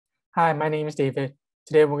Hi, my name is David.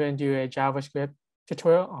 Today we're going to do a JavaScript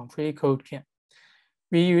tutorial on freeCodeCamp.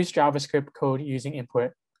 We use JavaScript code using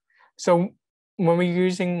input. So when we're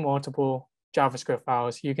using multiple JavaScript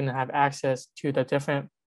files, you can have access to the different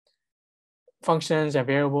functions and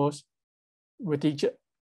variables with each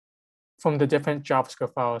from the different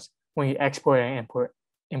JavaScript files when you export and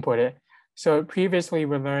import it. So previously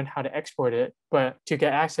we learned how to export it, but to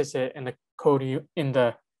get access to it in the code in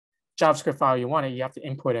the JavaScript file you want it, you have to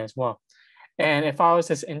import it as well. And it follows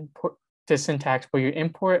this syntax where you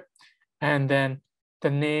import and then the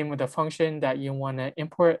name of the function that you want to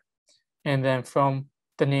import, and then from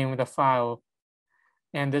the name of the file.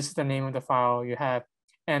 And this is the name of the file you have.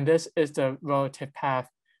 And this is the relative path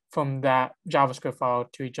from that JavaScript file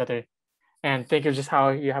to each other. And think of just how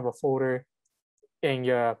you have a folder in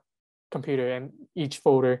your computer, and each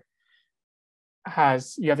folder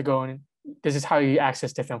you have to go in. This is how you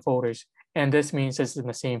access different folders. And this means this is in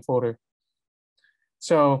the same folder.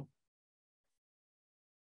 So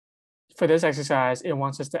for this exercise, it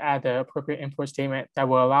wants us to add the appropriate import statement that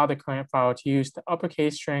will allow the current file to use the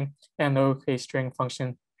uppercase string and lowercase string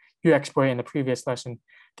function you exported in the previous lesson.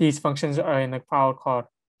 These functions are in the file called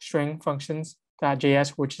stringfunctions.js,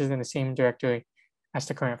 which is in the same directory as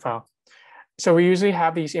the current file. So we usually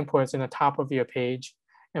have these imports in the top of your page,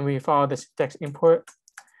 and we follow the syntax import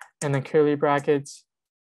and then curly brackets.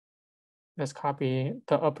 Let's copy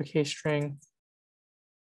the uppercase string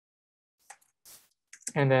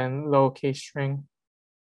and then lowercase string.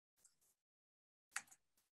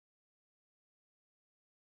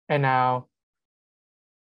 And now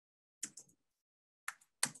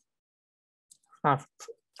and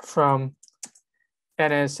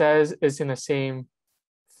it says it's in the same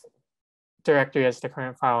directory as the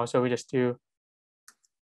current file. So we just do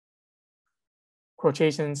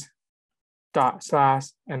quotations dot slash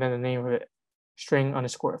and then the name of it, string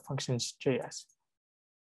underscore functions JS.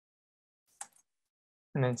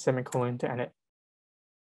 And then semicolon to end it.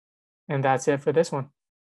 And that's it for this one.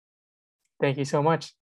 Thank you so much.